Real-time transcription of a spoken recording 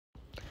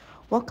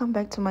Welcome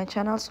back to my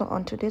channel. So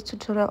on today's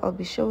tutorial I'll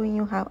be showing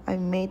you how I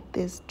made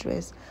this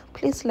dress.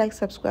 Please like,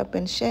 subscribe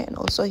and share, and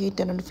also hit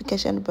the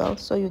notification bell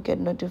so you get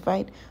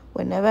notified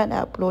whenever I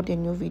upload a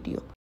new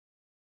video.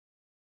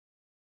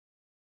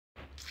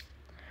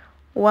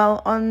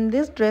 Well, on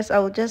this dress I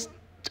will just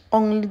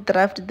only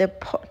draft the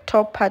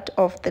top part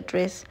of the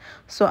dress.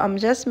 So I'm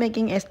just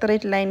making a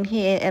straight line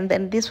here, and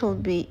then this will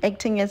be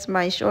acting as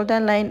my shoulder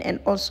line and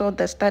also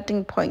the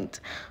starting point.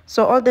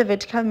 So all the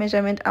vertical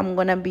measurement I'm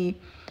gonna be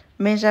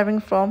measuring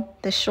from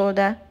the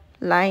shoulder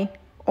line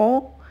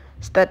or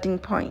starting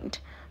point.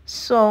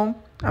 So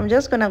I'm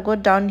just gonna go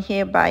down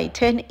here by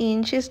 10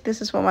 inches. This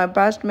is for my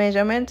bust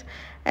measurement,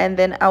 and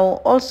then I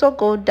will also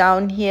go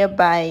down here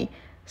by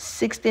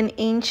 16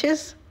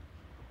 inches.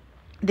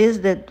 This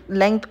is the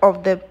length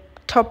of the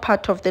top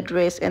part of the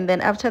dress, and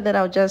then after that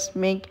I'll just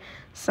make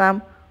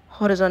some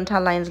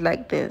horizontal lines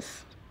like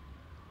this.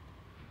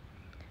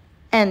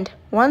 And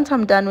once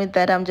I'm done with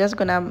that, I'm just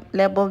gonna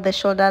label the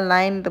shoulder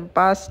line, the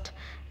bust,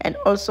 and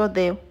also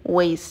the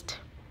waist.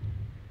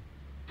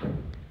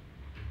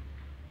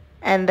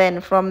 And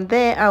then from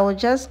there I will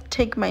just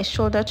take my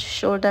shoulder to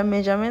shoulder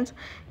measurements,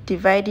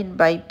 divide it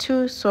by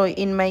 2. So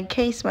in my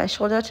case, my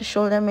shoulder to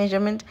shoulder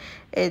measurement,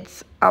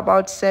 it's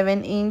about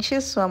 7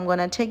 inches. So I'm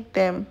gonna take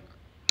them,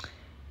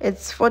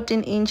 it's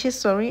 14 inches,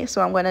 sorry.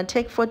 So I'm gonna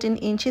take 14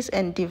 inches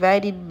and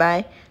divide it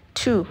by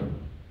 2.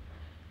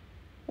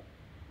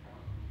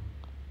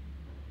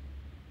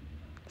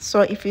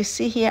 So if you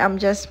see here, I'm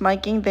just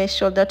marking the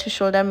shoulder to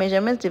shoulder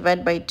measurements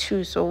divided by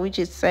 2, so which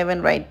is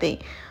 7 right there.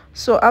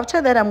 So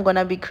after that, I'm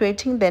gonna be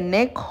creating the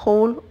neck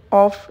hole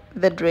of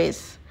the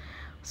dress.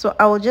 So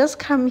I will just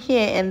come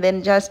here and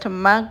then just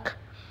mark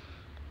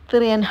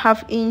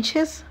 3.5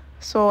 inches.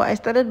 So I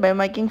started by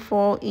marking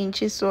 4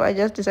 inches, so I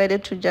just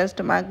decided to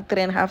just mark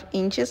 3.5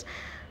 inches.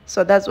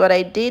 So that's what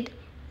I did.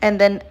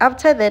 And then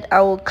after that,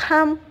 I will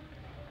come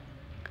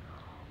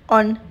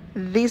on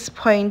this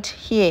point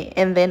here,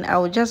 and then I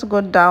will just go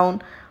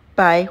down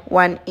by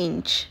 1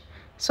 inch.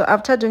 So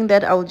after doing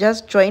that, I will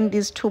just join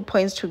these 2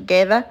 points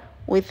together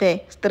with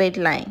a straight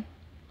line.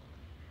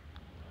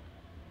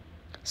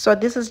 So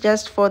this is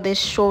just for the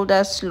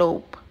shoulder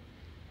slope.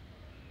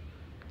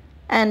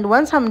 And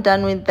once I'm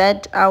done with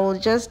that, I will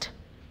just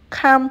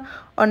come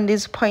on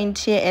this point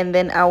here, and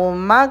then I will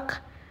mark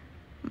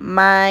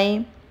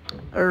my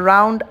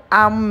round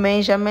arm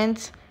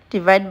measurements,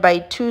 divide by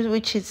 2,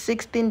 which is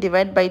 16,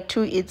 divided by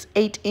 2, it's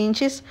 8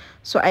 inches.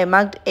 So I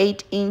marked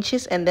 8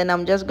 inches, and then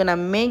I'm just gonna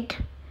make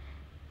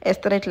a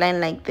straight line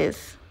like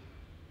this.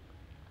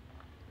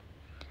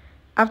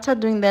 After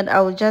doing that,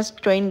 I will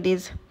just join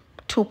these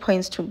 2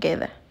 points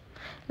together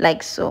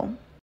like so.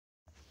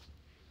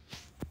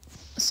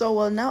 So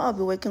well, now I'll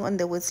be working on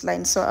the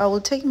waistline. So I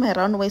will take my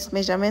round waist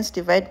measurements,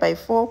 divide by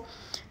 4,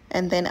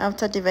 and then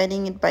after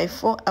dividing it by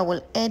 4, I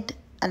will add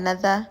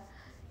another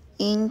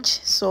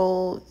inch.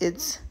 So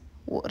it's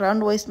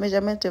round waist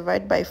measurement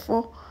divided by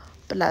 4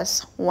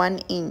 plus 1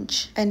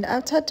 inch. And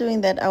after doing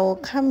that, I will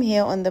come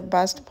here on the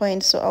bust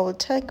point. So I will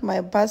take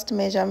my bust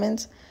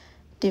measurements,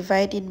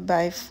 divide it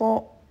by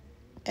 4,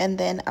 and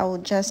then I will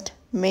just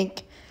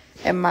make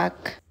a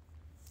mark,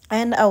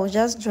 and I will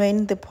just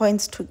join the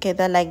points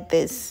together like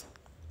this.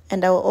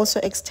 And I will also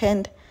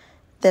extend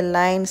the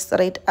line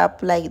straight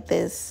up like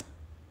this.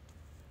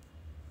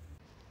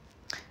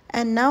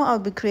 And now I'll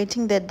be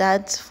creating the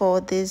darts for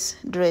this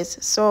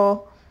dress.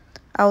 So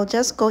I'll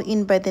just go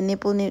in by the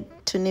nipple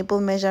to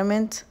nipple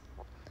measurement,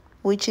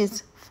 which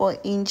is 4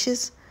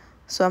 inches.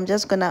 So I'm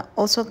just gonna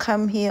also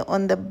come here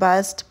on the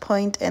bust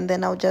point, and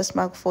then I'll just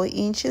mark 4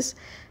 inches.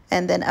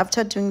 And then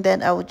after doing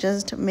that, I will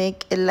just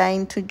make a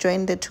line to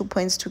join the 2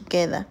 points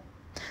together.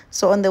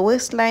 So on the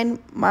waistline,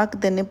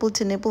 mark the nipple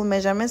to nipple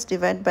measurements,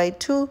 divide by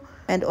 2,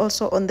 and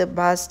also on the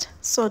bust.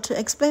 So to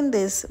explain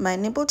this, my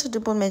nipple to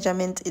nipple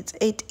measurement, it's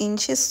 8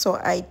 inches. So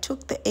I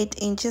took the 8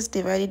 inches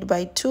divided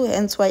by 2,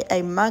 hence why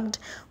I marked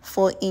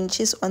 4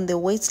 inches on the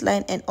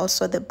waistline and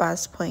also the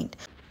bust point.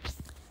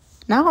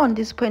 Now on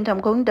this point,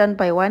 I'm going down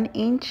by 1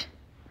 inch.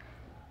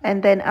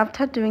 And then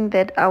after doing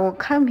that, I will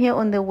come here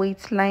on the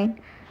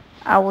waistline.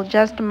 I will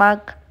just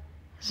mark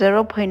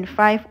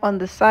 0.5 on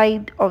the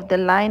side of the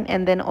line,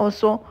 and then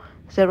also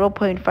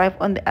 0.5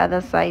 on the other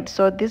side.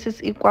 So this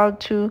is equal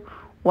to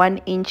 1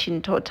 inch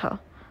in total.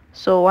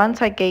 So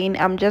once again,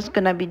 I'm just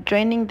gonna be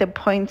joining the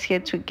points here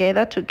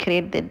together to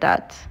create the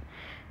darts.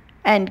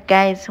 And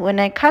guys, when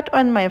I cut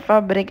on my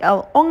fabric,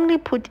 I'll only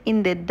put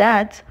in the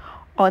darts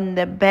on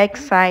the back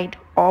side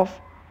of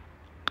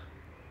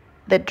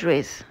the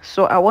dress.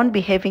 So I won't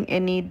be having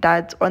any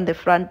darts on the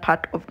front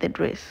part of the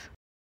dress.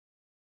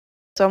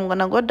 So I'm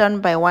gonna go down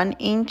by 1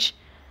 inch.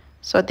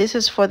 So this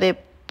is for the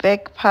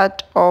back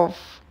part of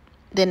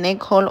the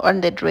neck hole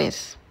on the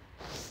dress.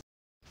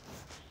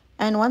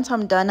 And once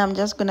I'm done, I'm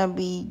just gonna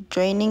be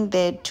joining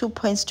the 2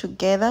 points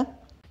together.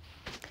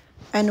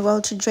 And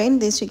well, to join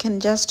this, you can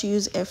just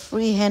use a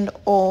freehand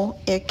or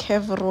a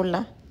curve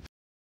ruler.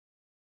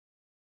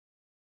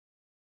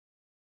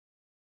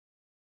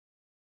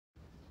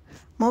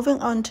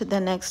 Moving on to the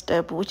next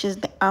step, which is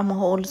the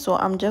armhole. So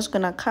I'm just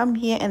gonna come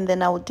here and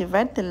then I'll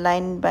divide the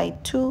line by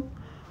 2,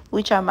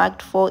 which I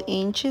marked 4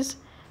 inches.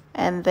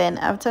 And then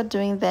after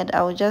doing that,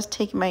 I'll just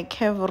take my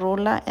curve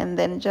ruler and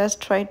then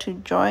just try to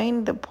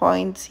join the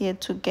points here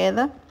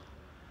together.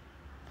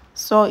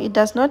 So it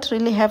does not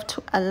really have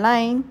to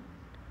align.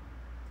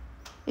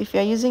 If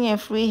you're using a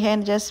free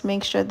hand, just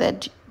make sure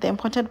that the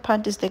important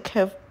part is the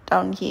curve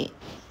down here.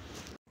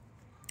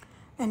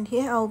 And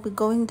here I'll be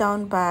going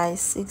down by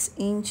 6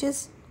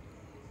 inches.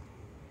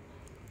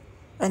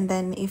 And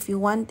then if you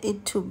want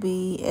it to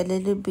be a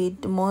little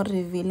bit more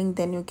revealing,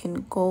 then you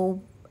can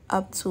go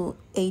up to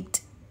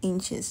 8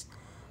 inches.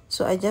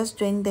 So I just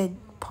joined the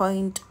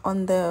point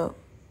on the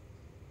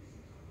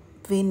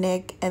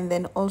v-neck and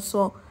then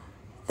also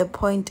the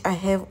point I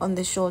have on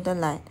the shoulder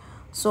line.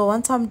 So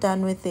once I'm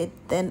done with it,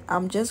 then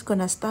I'm just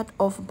gonna start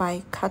off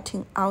by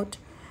cutting out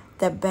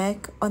the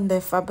back on the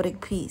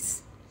fabric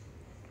piece.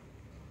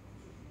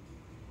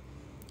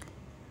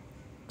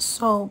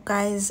 So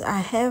guys, I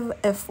have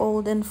a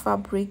folding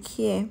fabric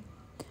here,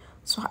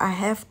 so I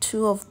have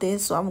 2 of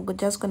this, so I'm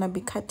just gonna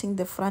be cutting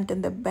the front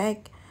and the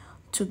back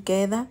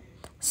together.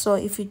 So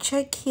if you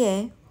check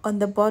here on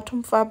the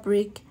bottom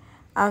fabric,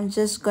 I'm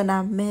just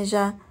gonna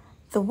measure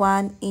the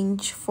 1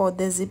 inch for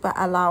the zipper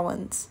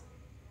allowance.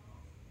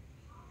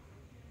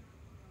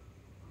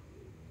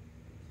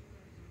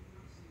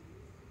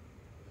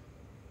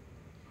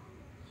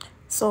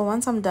 So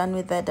once I'm done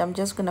with that, I'm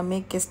just gonna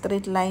make a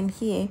straight line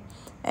here,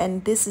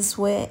 and this is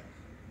where,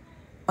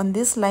 on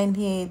this line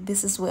here,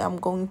 this is where I'm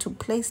going to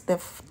place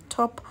the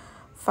top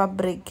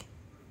fabric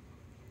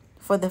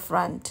for the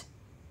front.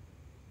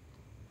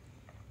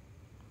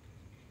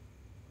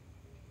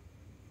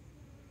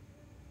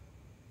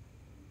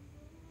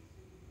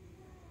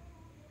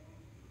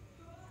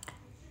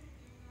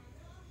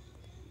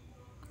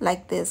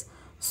 Like this.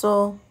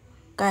 So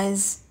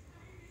guys,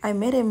 I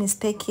made a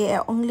mistake here.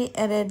 I only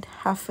added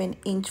half an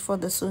inch for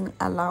the sewing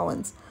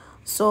allowance.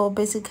 So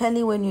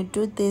basically when you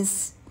do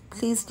this,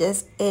 please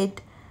just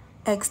add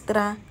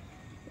extra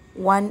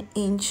 1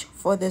 inch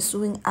for the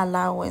sewing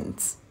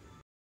allowance.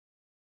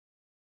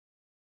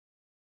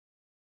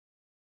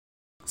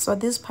 So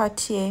this part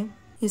here,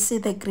 you see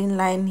the green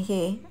line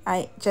here,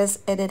 I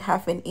just added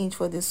half an inch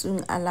for the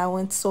sewing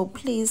allowance. So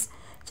please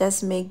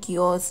just make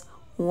yours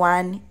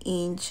 1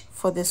 inch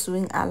for the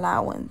sewing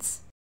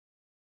allowance.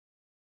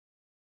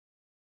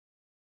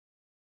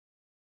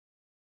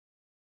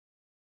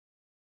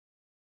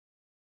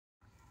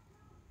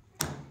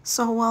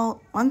 So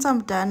well, once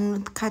I'm done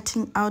with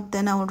cutting out,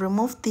 then I'll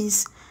remove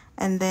this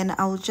and then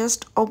I'll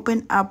just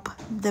open up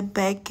the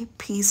back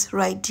piece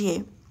right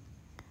here.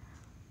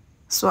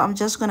 So I'm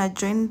just gonna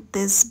join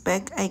this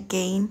back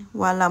again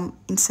while I'm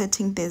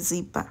inserting the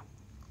zipper.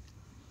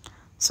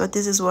 So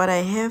this is what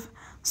I have.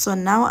 So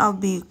now I'll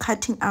be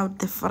cutting out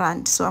the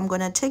front. So I'm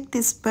gonna take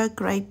this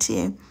back right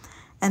here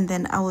and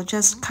then I will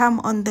just come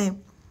on the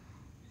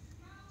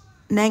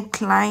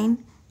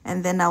neckline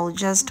and then I will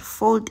just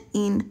fold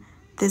in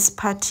this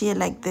part here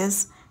like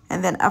this,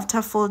 and then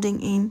after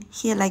folding in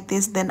here like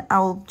this, then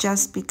I'll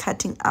just be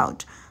cutting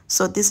out.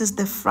 So this is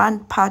the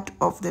front part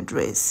of the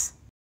dress.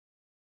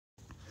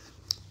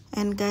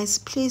 And guys,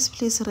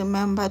 please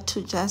remember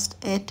to just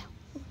add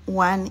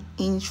 1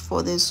 inch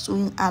for the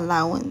sewing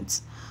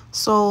allowance.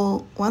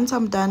 So once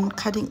I'm done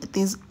cutting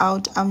this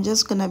out, I'm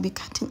just gonna be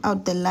cutting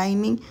out the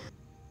lining,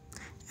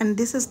 and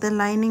this is the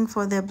lining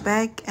for the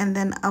back, and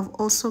then I've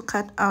also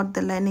cut out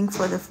the lining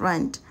for the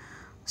front.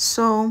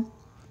 So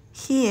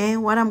here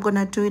what I'm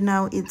gonna do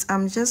now is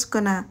I'm just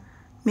gonna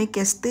make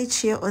a stitch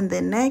here on the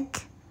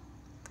neck,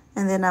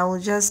 and then I will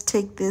just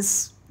take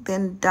this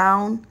then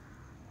down,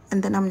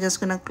 and then I'm just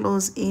gonna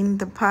close in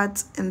the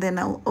parts, and then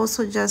I'll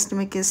also just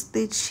make a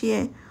stitch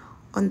here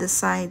on the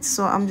side.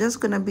 So I'm just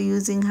gonna be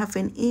using half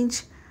an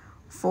inch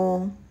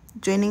for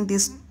joining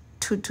these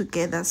 2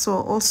 together. So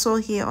also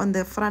here on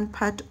the front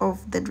part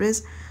of the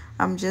dress,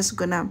 I'm just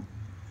gonna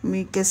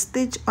make a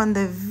stitch on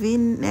the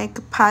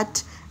v-neck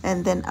part,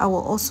 and then I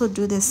will also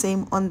do the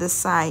same on the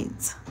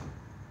sides.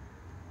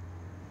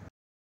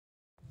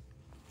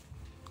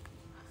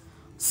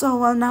 So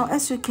well, now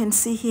as you can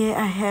see here,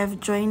 I have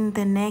joined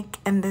the neck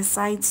and the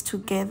sides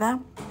together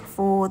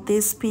for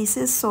these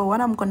pieces. So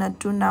what I'm gonna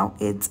do now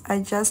is I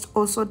just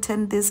also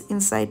turn this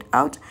inside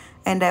out,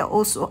 and I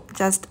also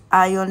just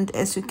ironed,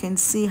 as you can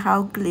see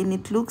how clean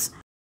it looks.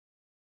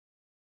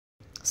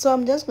 So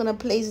I'm just gonna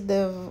place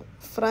the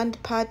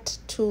front part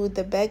to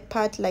the back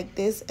part like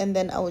this, and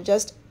then I'll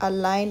just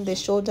align the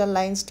shoulder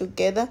lines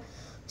together.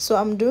 So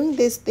I'm doing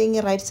this thing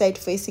right side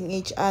facing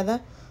each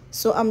other.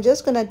 So I'm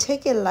just gonna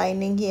take a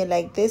lining here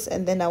like this,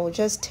 and then I will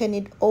just turn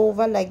it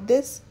over like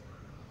this,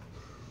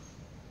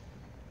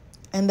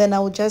 and then I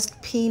will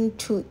just pin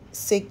to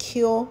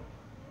secure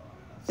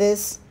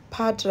this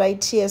part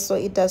right here so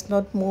it does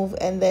not move.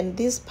 And then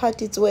this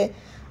part is where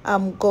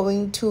I'm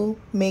going to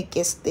make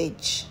a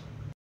stitch.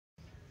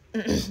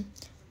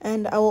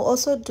 And I will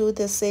also do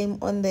the same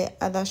on the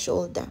other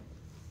shoulder.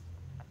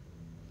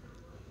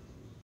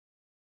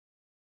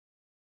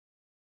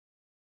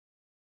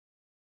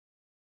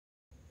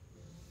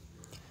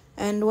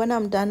 And when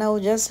I'm done, I'll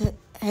just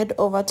head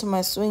over to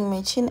my sewing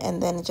machine and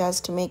then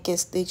just make a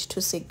stitch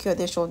to secure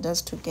the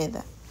shoulders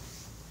together.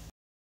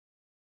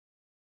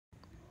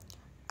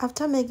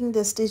 After making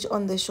the stitch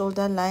on the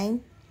shoulder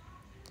line,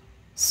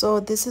 so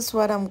this is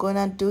what I'm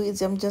gonna do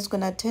is I'm just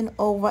gonna turn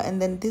over,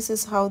 and then this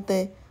is how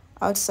the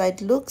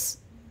outside looks,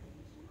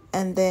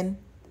 and then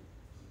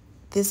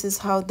this is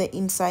how the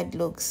inside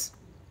looks.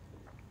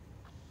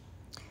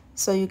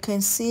 So you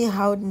can see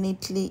how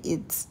neatly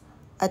it's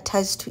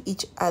attached to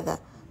each other.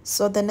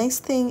 So the next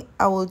thing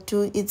I will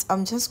do is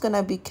I'm just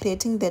gonna be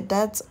creating the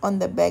dots on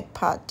the back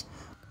part.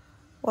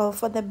 Well,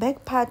 for the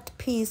back part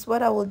piece,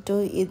 what I will do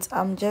is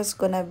I'm just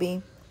gonna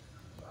be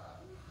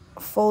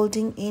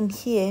folding in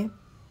here.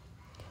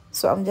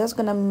 So I'm just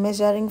gonna be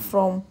measuring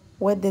from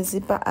where the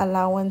zipper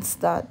allowance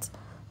starts.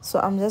 So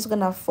I'm just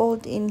gonna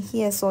fold in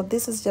here. So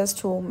this is just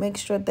to make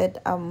sure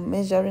that I'm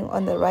measuring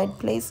on the right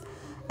place,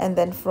 and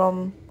then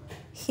from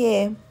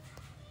here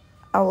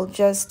I will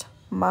just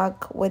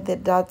mark where the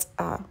dots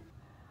are.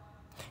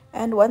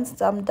 And once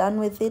I'm done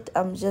with it,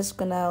 I'm just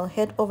gonna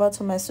head over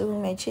to my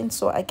sewing machine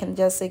so I can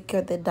just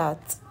secure the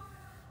dots.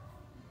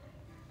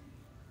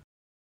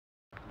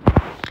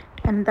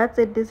 And that's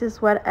it. This is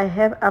what I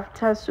have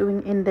after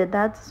sewing in the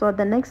dots. So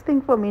the next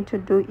thing for me to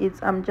do is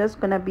I'm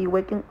just gonna be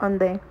working on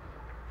the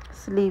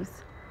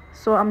sleeves.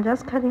 So I'm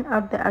just cutting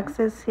out the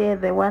excess here,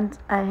 the ones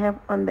I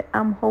have on the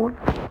armhole.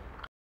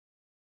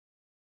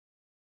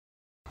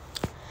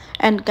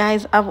 And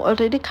guys, I've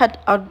already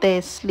cut out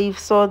the sleeve.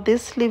 So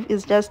this sleeve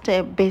is just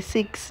a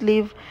basic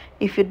sleeve.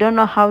 If you don't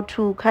know how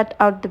to cut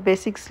out the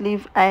basic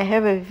sleeve, I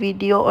have a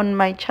video on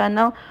my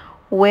channel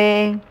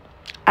where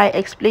I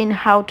explain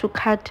how to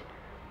cut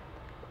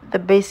the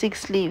basic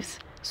sleeves.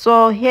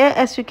 So here,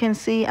 as you can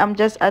see, I'm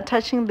just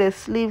attaching the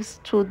sleeves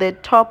to the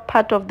top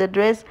part of the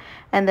dress,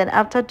 and then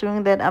after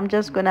doing that, I'm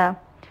just gonna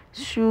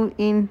sew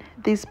in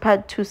this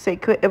part to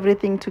secure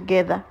everything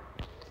together.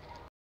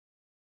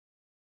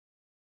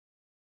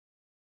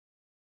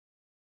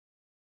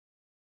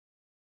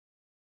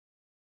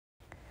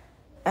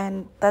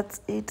 And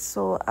that's it.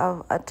 So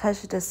I've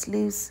attached the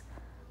sleeves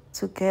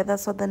together.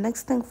 So the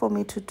next thing for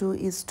me to do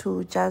is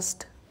to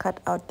just cut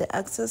out the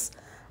excess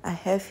I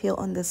have here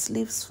on the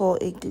sleeves for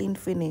a clean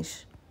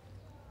finish.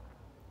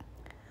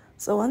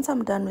 So once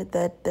I'm done with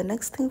that, the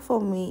next thing for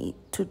me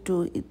to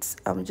do is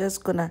I'm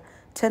just gonna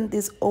turn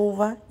this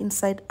over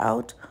inside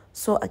out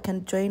so I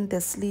can join the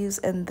sleeves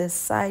and the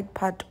side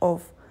part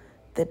of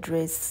the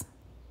dress.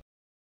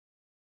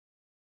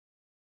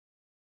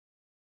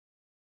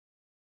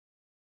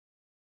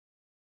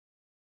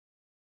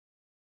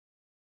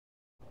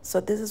 So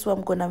this is where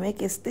I'm gonna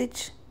make a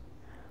stitch,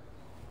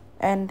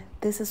 and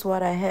this is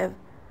what I have.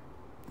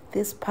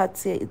 This part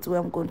here is where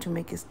I'm going to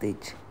make a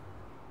stitch.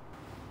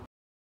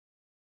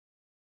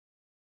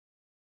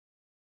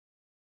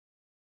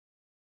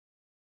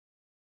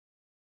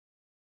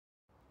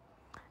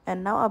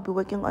 And now I'll be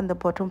working on the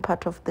bottom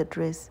part of the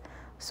dress.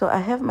 So I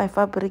have my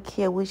fabric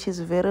here, which is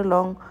very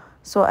long.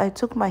 So I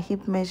took my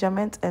hip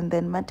measurement and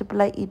then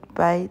multiply it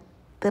by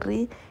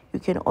 3. You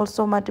can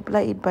also multiply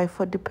it by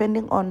 4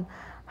 depending on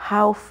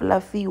how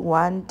fluffy you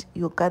want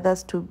your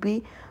gathers to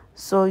be.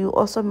 So you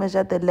also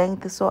measure the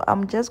length. So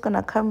I'm just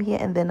gonna come here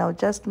and then I'll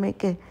just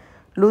make a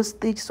loose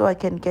stitch so I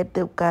can get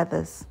the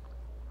gathers.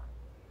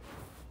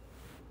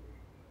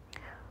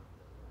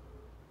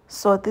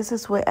 So this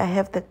is where I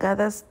have the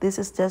gathers. This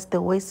is just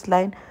the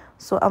waistline.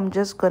 So I'm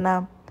just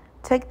gonna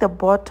take the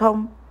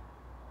bottom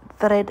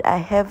thread I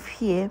have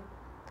here,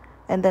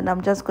 and then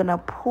I'm just gonna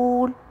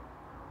pull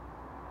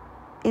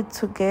it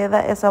together.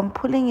 As I'm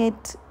pulling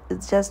it,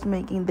 it's just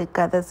making the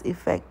gathers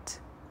effect,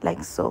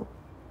 like so.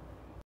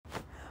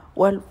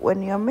 Well,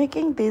 when you're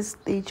making this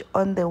stitch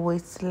on the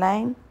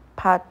waistline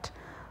part,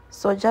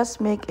 so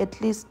just make at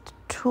least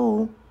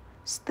 2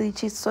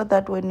 stitches so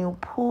that when you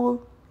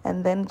pull,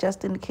 and then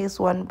just in case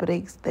one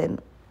breaks, then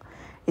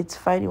it's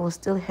fine, you will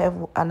still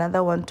have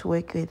another one to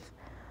work with.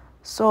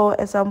 So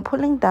as I'm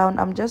pulling down,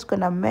 I'm just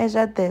gonna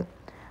measure the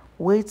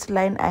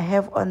waistline I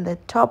have on the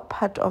top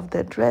part of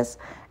the dress,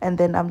 and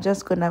then I'm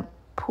just gonna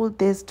pull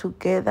this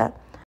together.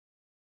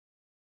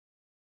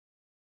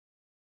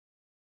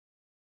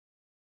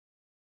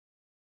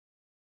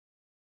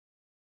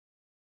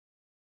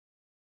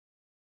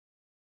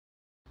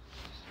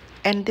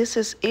 And this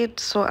is it.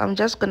 So I'm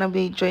just gonna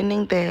be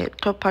joining the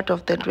top part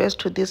of the dress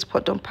to this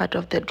bottom part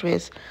of the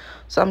dress.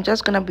 So I'm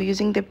just gonna be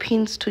using the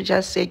pins to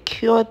just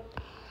secure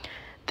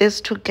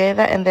this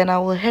together, and then I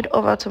will head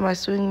over to my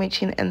sewing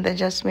machine and then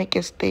just make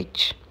a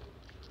stitch.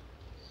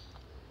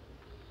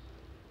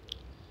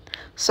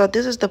 So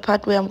this is the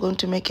part where I'm going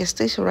to make a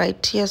stitch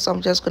right here. So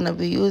I'm just going to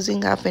be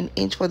using 1/2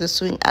 inch for the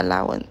sewing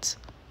allowance.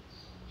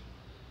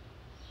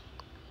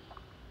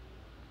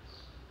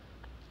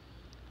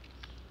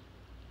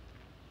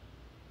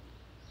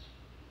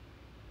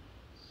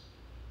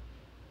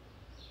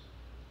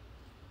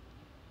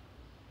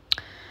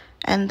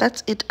 And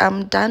that's it.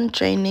 I'm done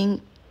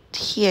joining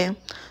here.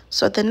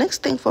 So the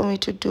next thing for me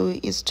to do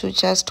is to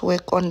just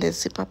work on the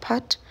zipper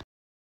part.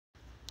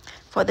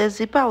 For the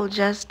zipper, I'll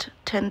just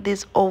turn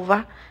this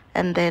over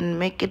and then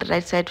make it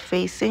right side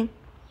facing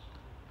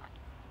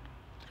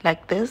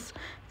like this.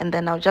 And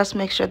then I'll just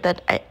make sure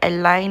that I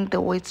align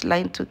the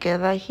waistline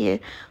together here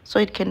so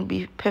it can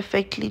be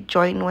perfectly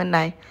joined when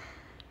I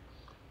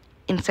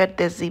insert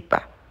the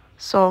zipper.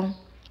 So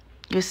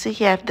you see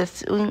here I have the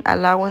sewing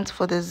allowance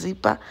for the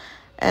zipper,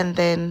 and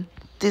then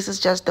this is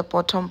just the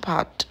bottom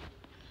part.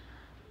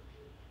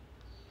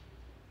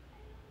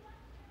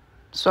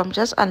 So I'm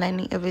just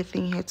aligning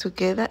everything here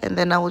together, and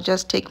then I will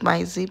just take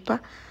my zipper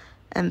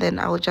and then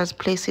I will just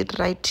place it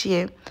right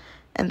here,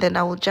 and then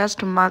I will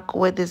just mark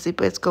where the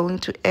zipper is going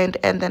to end,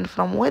 and then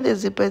from where the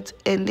zipper is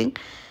ending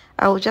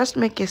I will just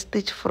make a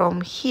stitch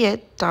from here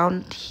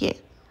down here,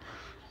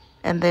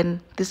 and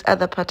then this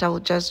other part I will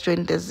just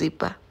join the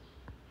zipper.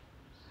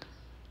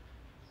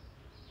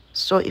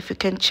 So if you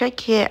can check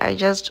here, I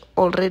just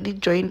already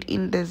joined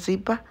in the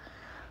zipper,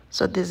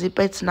 so the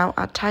zipper is now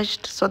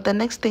attached. So the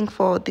next thing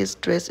for this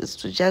dress is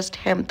to just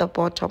hem the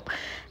bottom,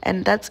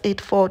 and that's it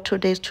for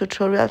today's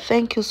tutorial.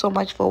 Thank you so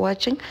much for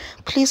watching.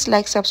 Please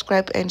like,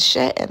 subscribe and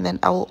share, and then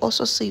I will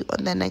also see you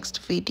on the next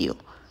video.